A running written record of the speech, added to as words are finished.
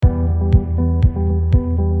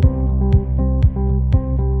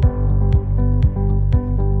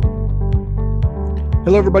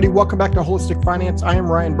Hello, everybody. Welcome back to Holistic Finance. I am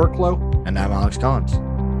Ryan Burklow. And I'm Alex Collins.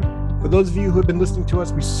 For those of you who have been listening to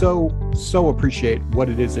us, we so appreciate what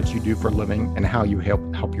it is that you do for a living and how you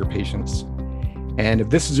help your patients. And if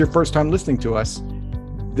this is your first time listening to us,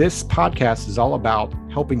 this podcast is all about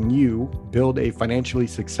helping you build a financially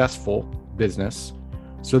successful business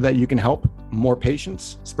so that you can help more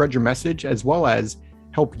patients, spread your message, as well as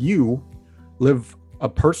help you live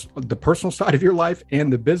the personal side of your life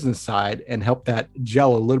and the business side, and help that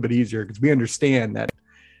gel a little bit easier, because we understand that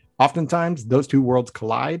oftentimes those two worlds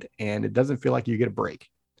collide and it doesn't feel like you get a break.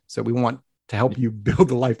 So we want to help you build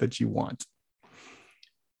the life that you want.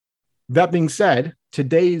 That being said,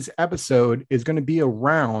 today's episode is going to be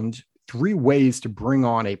around 3 ways to bring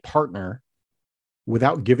on a partner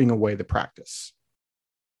without giving away the practice.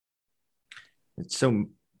 So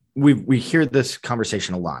we hear this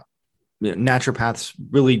conversation a lot. Naturopaths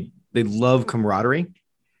really, they love camaraderie.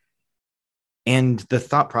 And the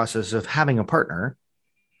thought process of having a partner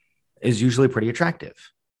is usually pretty attractive.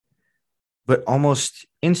 But almost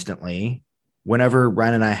instantly, whenever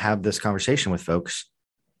Ryan and I have this conversation with folks,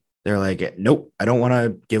 they're like, nope, I don't want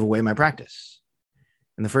to give away my practice.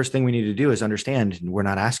 And the first thing we need to do is understand we're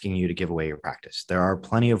not asking you to give away your practice. There are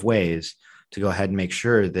plenty of ways to go ahead and make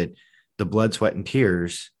sure that the blood, sweat, and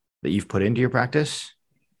tears that you've put into your practice,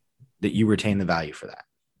 that you retain the value for that.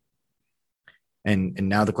 And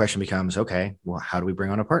now the question becomes, okay, well, how do we bring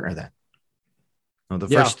on a partner then? Well,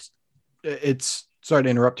 sorry to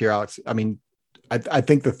interrupt here, Alex. I mean, I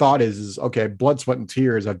think the thought is okay, blood, sweat, and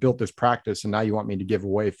tears. I've built this practice, and now you want me to give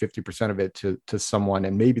away 50% of it to someone,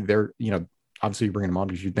 and maybe they're, obviously you're bringing them on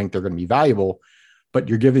because you think they're going to be valuable, but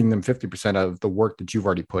you're giving them 50% of the work that you've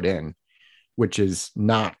already put in, which is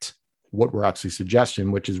not what we're actually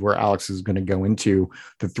suggesting, which is where Alex is going to go into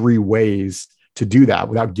the 3 ways to do that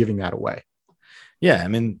without giving that away. Yeah. I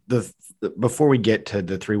mean, before we get to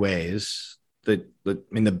the 3 ways,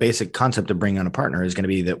 the basic concept of bringing on a partner is going to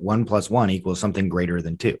be that 1 + 1 equals something greater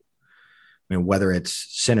than 2. I mean, whether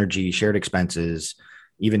it's synergy, shared expenses,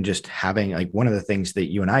 even just having, like, one of the things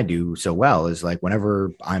that you and I do so well is, like,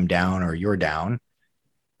 whenever I'm down or you're down,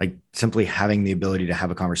 like, simply having the ability to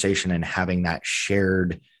have a conversation and having that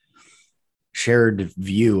shared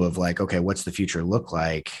view of, like, okay, what's the future look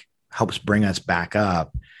like, helps bring us back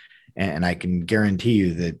up. And I can guarantee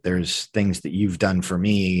you that there's things that you've done for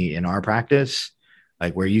me in our practice,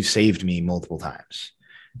 like where you've saved me multiple times.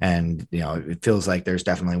 And, it feels like there's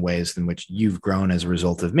definitely ways in which you've grown as a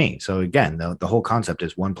result of me. So again, the whole concept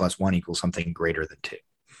is 1 + 1 equals something greater than 2.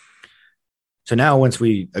 So now once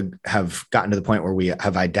we have gotten to the point where we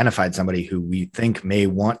have identified somebody who we think may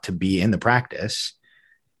want to be in the practice,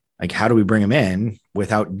 like, how do we bring them in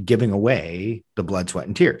without giving away the blood, sweat,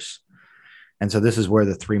 and tears? And so this is where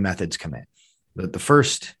the 3 methods come in. The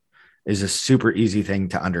first is a super easy thing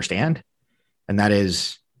to understand, and that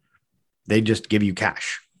is they just give you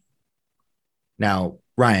cash. Now,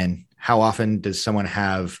 Ryan, how often does someone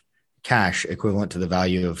have cash equivalent to the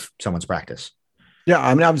value of someone's practice? Yeah,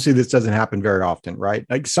 I mean, obviously this doesn't happen very often, right?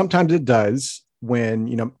 Like, sometimes it does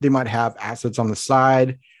when, they might have assets on the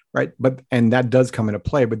side, right? And that does come into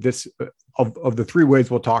play. But this, of the 3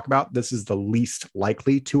 ways we'll talk about, this is the least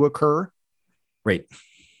likely to occur. Right.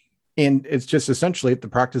 And it's just essentially, if the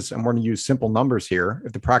practice, and we're going to use simple numbers here,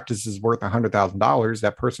 if the practice is worth $100,000,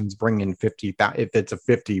 that person's bringing in 50,000. If it's a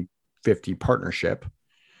 50-50 partnership,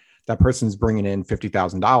 that person's bringing in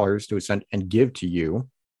 $50,000 to send and give to you,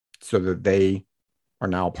 so that they are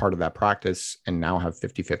now part of that practice and now have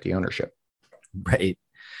 50-50 ownership. Right.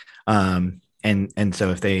 And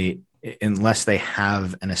so unless they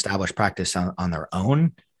have an established practice on their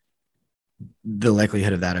own, the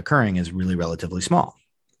likelihood of that occurring is really relatively small.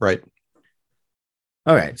 Right.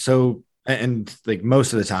 All right. So, and like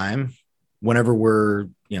most of the time, whenever we're,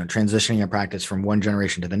 transitioning a practice from one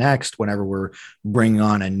generation to the next, whenever we're bringing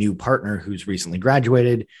on a new partner who's recently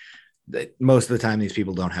graduated, most of the time, these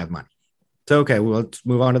people don't have money. So, okay, well, let's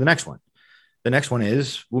move on to the next one. The next one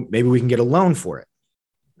is, well, maybe we can get a loan for it.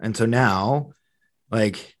 And so now,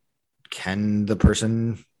 like, can the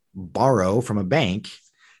person borrow from a bank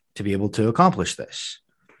to be able to accomplish this?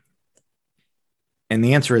 And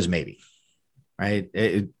the answer is maybe, right?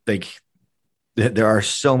 There are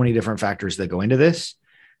so many different factors that go into this.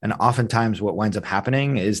 And oftentimes what winds up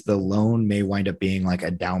happening is the loan may wind up being like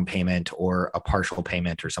a down payment or a partial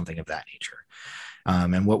payment or something of that nature.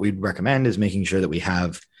 And what we'd recommend is making sure that we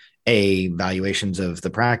have A, valuations of the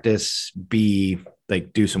practice, B,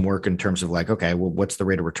 like do some work in terms of like, okay, well, what's the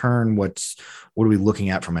rate of return? What are we looking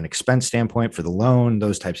at from an expense standpoint for the loan?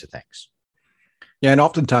 Those types of things. Yeah. And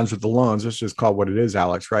oftentimes with the loans, let's just call it what it is,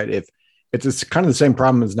 Alex, right? If it's kind of the same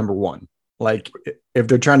problem as number one, Like if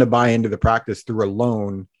they're trying to buy into the practice through a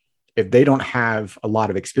loan, if they don't have a lot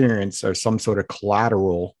of experience or some sort of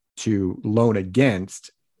collateral to loan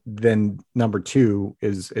against, then number two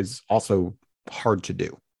is also hard to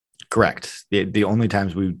do. Correct. The only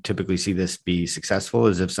times we typically see this be successful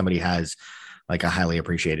is if somebody has like a highly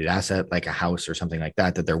appreciated asset, like a house or something like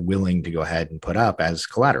that, that they're willing to go ahead and put up as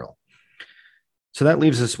collateral. So that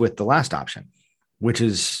leaves us with the last option, which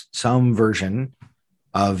is some version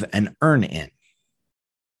of an earn in.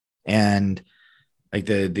 And like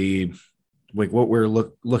the like what we're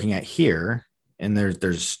looking at here, and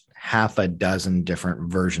there's half a dozen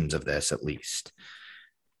different versions of this at least.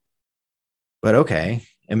 But okay,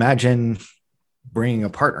 imagine bringing a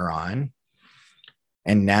partner on,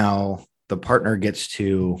 and now the partner gets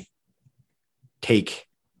to take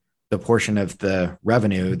the portion of the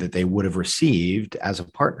revenue that they would have received as a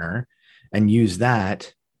partner and use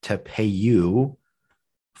that to pay you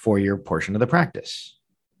for your portion of the practice.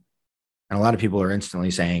 And a lot of people are instantly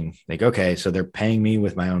saying, like, okay, so they're paying me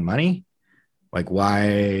with my own money. Like,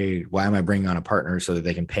 why am I bringing on a partner so that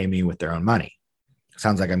they can pay me with their own money?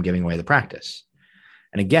 Sounds like I'm giving away the practice.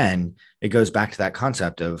 And again, it goes back to that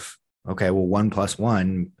concept of, okay, well, 1 +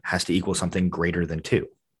 1 has to equal something greater than 2.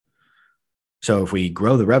 So if we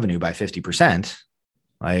grow the revenue by 50%,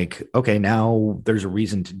 like, okay, now there's a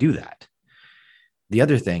reason to do that. The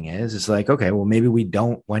other thing is, it's like, okay, well, maybe we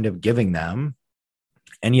don't wind up giving them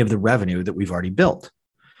any of the revenue that we've already built.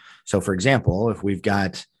 So for example, if we've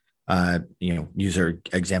got, use our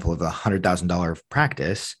example of a $100,000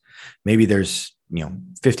 practice, maybe there's,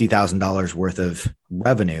 $50,000 worth of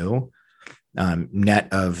revenue, net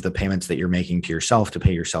of the payments that you're making to yourself to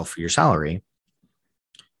pay yourself for your salary.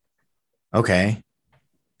 Okay.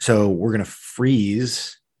 So we're going to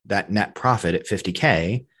freeze that net profit at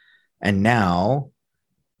 50K. And now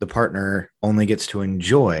the partner only gets to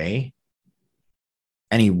enjoy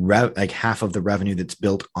any like half of the revenue that's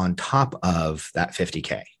built on top of that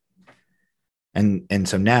 50K. And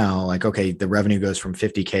so now, like, okay, the revenue goes from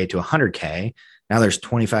 50K to 100K. Now there's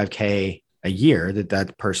 25K a year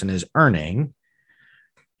that person is earning.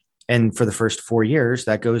 And for the first 4 years,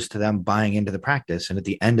 that goes to them buying into the practice. And at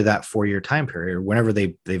the end of that 4-year time period, or whenever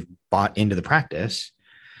they've bought into the practice,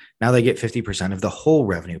 now they get 50% of the whole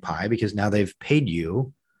revenue pie, because now they've paid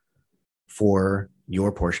you for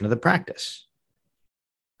your portion of the practice.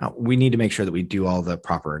 Now, we need to make sure that we do all the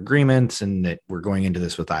proper agreements and that we're going into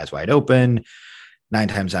this with eyes wide open. 9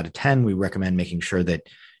 times out of 10, we recommend making sure that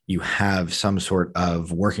you have some sort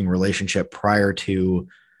of working relationship prior to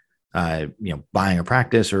buying a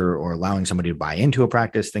practice or allowing somebody to buy into a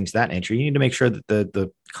practice, things of that nature. You need to make sure that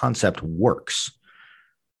the concept works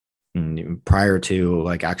prior to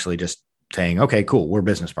like actually just saying, okay, cool, we're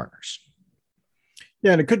business partners.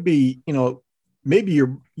 Yeah. And it could be, maybe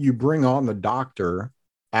you bring on the doctor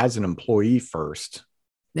as an employee first.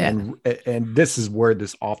 Yeah. And this is where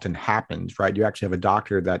this often happens, right? You actually have a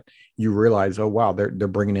doctor that you realize, oh, wow, they're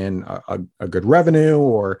bringing in a good revenue,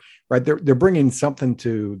 or right. They're bringing something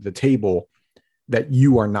to the table that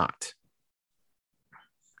you are not.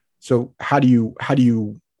 So how do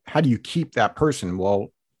you keep that person?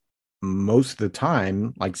 Well, most of the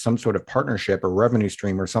time, like some sort of partnership or revenue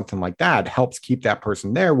stream or something like that helps keep that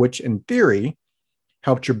person there, which in theory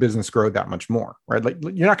helps your business grow that much more, right? Like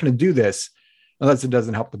you're not going to do this unless it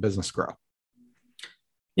doesn't help the business grow.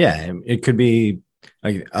 Yeah. It could be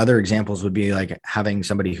like other examples would be like having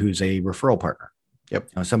somebody who's a referral partner. Yep.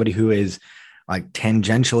 Somebody who is like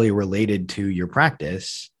tangentially related to your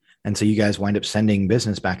practice. And so you guys wind up sending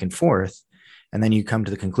business back and forth. And then you come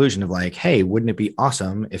to the conclusion of like, hey, wouldn't it be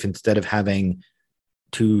awesome if instead of having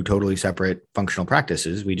 2 totally separate functional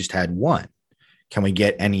practices, we just had one? Can we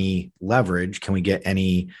get any leverage? Can we get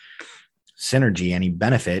any synergy, any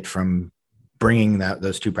benefit from bringing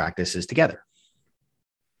those 2 practices together?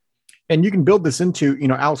 And you can build this into,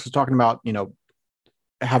 Alex was talking about,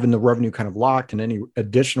 having the revenue kind of locked and any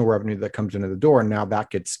additional revenue that comes into the door. And now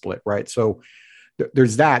that gets split, right? So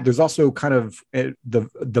there's that. There's also kind of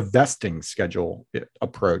the vesting schedule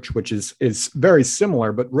approach, which is very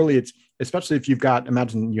similar, but really it's, especially if you've got,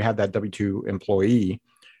 imagine you have that W-2 employee,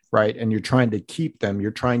 right? And you're trying to keep them,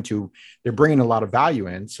 they're bringing a lot of value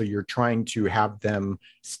in. So you're trying to have them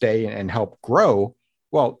stay and help grow.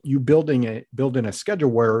 Well, you build in a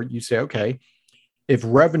schedule where you say, okay, if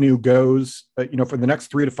revenue goes, for the next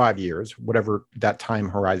 3 to 5 years, whatever that time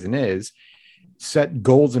horizon is, set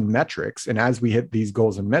goals and metrics. And as we hit these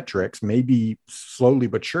goals and metrics, maybe slowly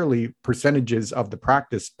but surely percentages of the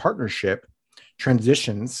practice partnership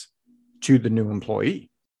transitions to the new employee,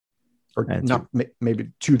 or maybe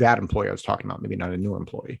to that employee I was talking about, maybe not a new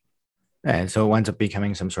employee. And so it winds up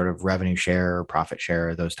becoming some sort of revenue share or profit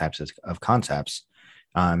share, those types of concepts.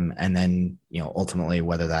 And then, ultimately,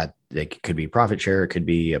 whether that it could be profit share, it could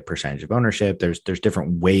be a percentage of ownership. There's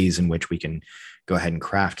different ways in which we can go ahead and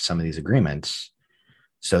craft some of these agreements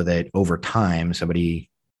so that over time somebody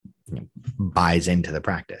buys into the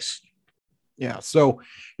practice. Yeah. So,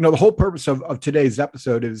 the whole purpose of today's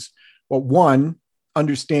episode is, well, one,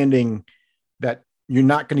 understanding that you're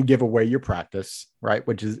not going to give away your practice, right?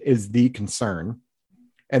 Which is the concern.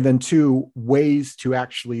 And then two, ways to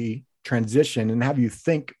actually transition and have you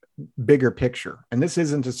think bigger picture. And this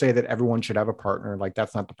isn't to say that everyone should have a partner. Like,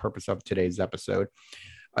 that's not the purpose of today's episode.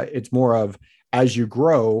 It's more of, as you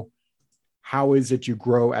grow, how is it you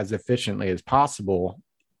grow as efficiently as possible?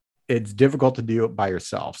 It's difficult to do it by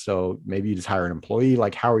yourself. So maybe you just hire an employee.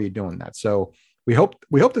 Like, how are you doing that? So we hope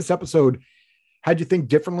this episode had you think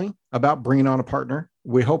differently about bringing on a partner.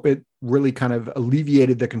 We hope it really kind of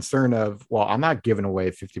alleviated the concern of, well, I'm not giving away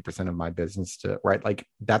 50% of my business to, right? Like,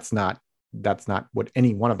 that's not what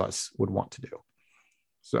any one of us would want to do.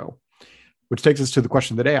 So, which takes us to the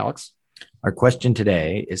question of the day, Alex. Our question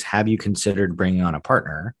today is, have you considered bringing on a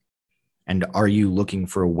partner? And are you looking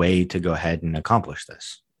for a way to go ahead and accomplish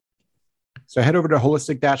this? So head over to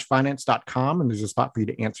holistic-finance.com and there's a spot for you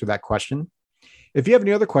to answer that question. If you have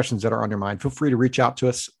any other questions that are on your mind, feel free to reach out to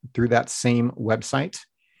us through that same website.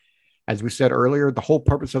 As we said earlier, the whole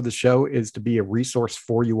purpose of the show is to be a resource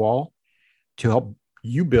for you all to help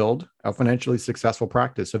you build a financially successful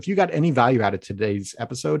practice. So if you got any value out of today's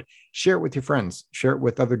episode, share it with your friends, share it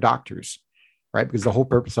with other doctors, right? Because the whole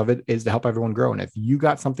purpose of it is to help everyone grow. And if you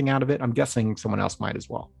got something out of it, I'm guessing someone else might as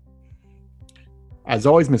well. As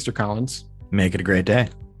always, Mr. Collins, make it a great day.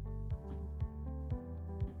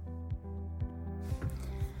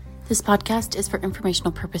 This podcast is for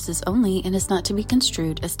informational purposes only and is not to be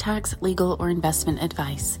construed as tax, legal, or investment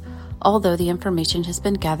advice. Although the information has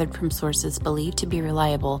been gathered from sources believed to be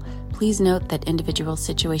reliable, please note that individual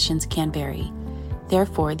situations can vary.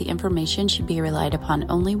 Therefore, the information should be relied upon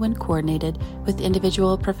only when coordinated with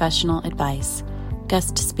individual professional advice.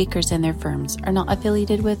 Guest speakers and their firms are not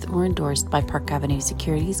affiliated with or endorsed by Park Avenue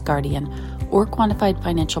Securities, Guardian, or Quantified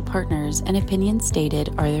Financial Partners, and opinions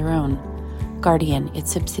stated are their own. Guardian,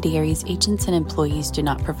 its subsidiaries, agents, and employees do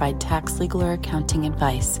not provide tax, legal, or accounting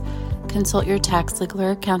advice. Consult your tax, legal,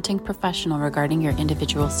 or accounting professional regarding your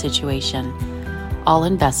individual situation. All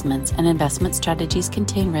investments and investment strategies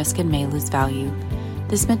contain risk and may lose value.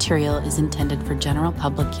 This material is intended for general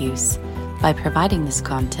public use. By providing this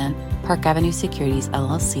content, Park Avenue Securities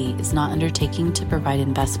LLC is not undertaking to provide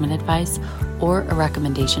investment advice or a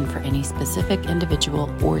recommendation for any specific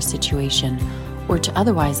individual or situation, or to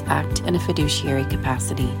otherwise act in a fiduciary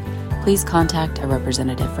capacity. Please contact a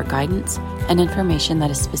representative for guidance and information that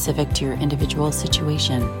is specific to your individual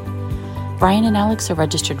situation. Brian and Alex are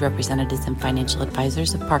registered representatives and financial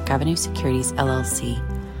advisors of Park Avenue Securities LLC,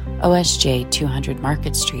 OSJ 200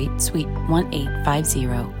 Market Street, Suite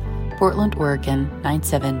 1850, Portland, Oregon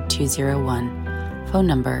 97201. Phone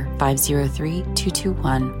number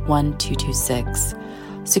 503-221-1226.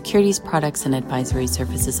 Securities products and advisory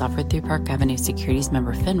services offered through Park Avenue Securities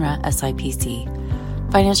member FINRA SIPC.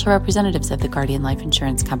 Financial representatives of the Guardian Life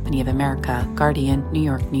Insurance Company of America, Guardian, New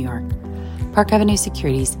York, New York. Park Avenue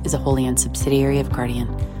Securities is a wholly owned subsidiary of Guardian.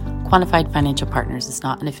 Quantified Financial Partners is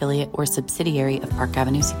not an affiliate or subsidiary of Park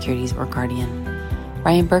Avenue Securities or Guardian.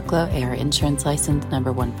 Ryan Burklow, AR Insurance License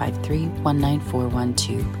number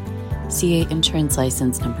 153-19412. CA Insurance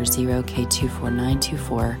License number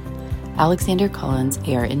 0K24924. Alexander Collins,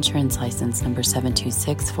 AR Insurance License number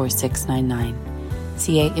 7264699.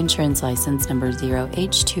 CA Insurance License number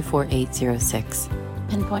 0H24806.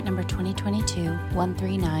 Pinpoint number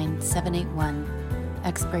 2022-139781.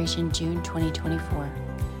 Expiration June 2024.